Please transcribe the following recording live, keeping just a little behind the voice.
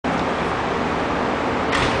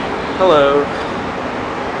Hello.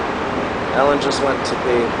 Ellen just went to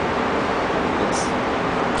pee. It's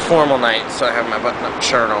formal night, so I have my button-up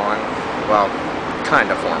shirt on. Well, kind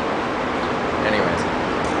of formal. Anyways,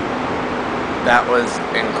 that was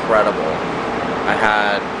incredible. I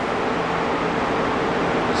had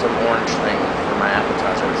some orange thing for my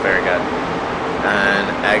appetizer. It was very good. And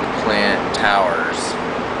eggplant towers.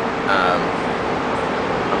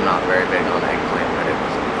 I'm not very big on eggplant, but it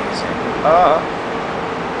was amazing.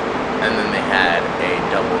 And then they had a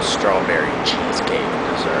double strawberry cheesecake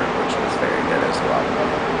dessert, which was very good as well.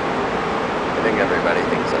 I think everybody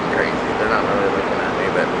thinks I'm crazy. They're not really looking at me,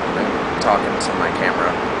 but I'm talking to my camera.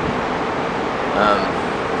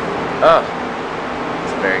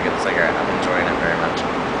 It's a very good cigarette. I'm enjoying it very much.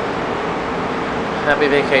 Happy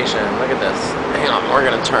vacation. Look at this. Hang on, we're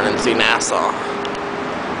gonna turn and see Nassau.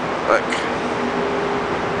 Look.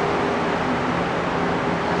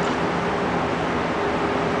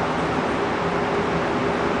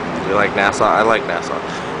 You like Nassau? I like Nassau.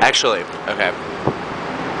 Actually, okay.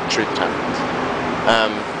 Truth times.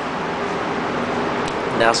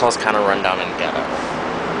 Nassau's kind of run down and ghetto.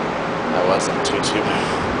 I wasn't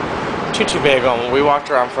too big on. We walked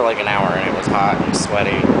around for like an hour and it was hot and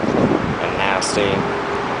sweaty and nasty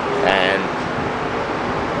and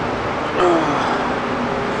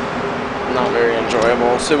not very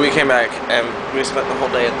enjoyable. So we came back and we spent the whole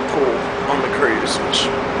day at the pool on the cruise, which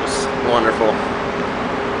was wonderful.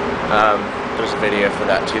 There's a video for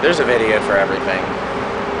that too. There's a video for everything.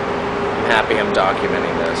 I'm happy I'm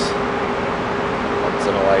documenting this. Once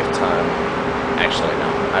in a lifetime. Actually, no.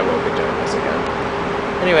 I will be doing this again.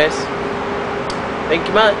 Anyways. Thank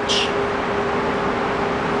you much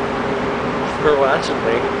for watching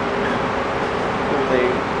me. They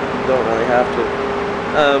don't really have to.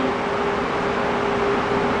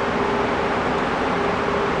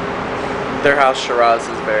 Their house Shiraz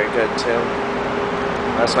is very good too.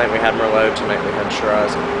 Last night we had Merlot, tonight we had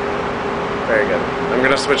Shiraz. Very good. I'm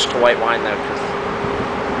gonna switch to white wine though, because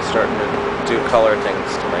I'm starting to do color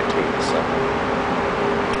things to my teeth, so.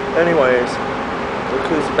 Anyways, look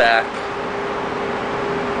who's back.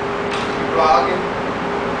 You vlogging?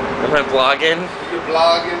 Am I vlogging? You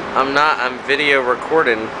vlogging? I'm not, I'm video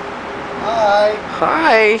recording. Hi.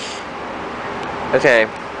 Hi! Okay,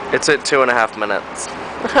 it's at 2.5 minutes.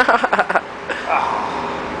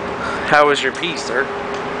 How was your pee, sir?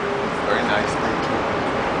 Very nice.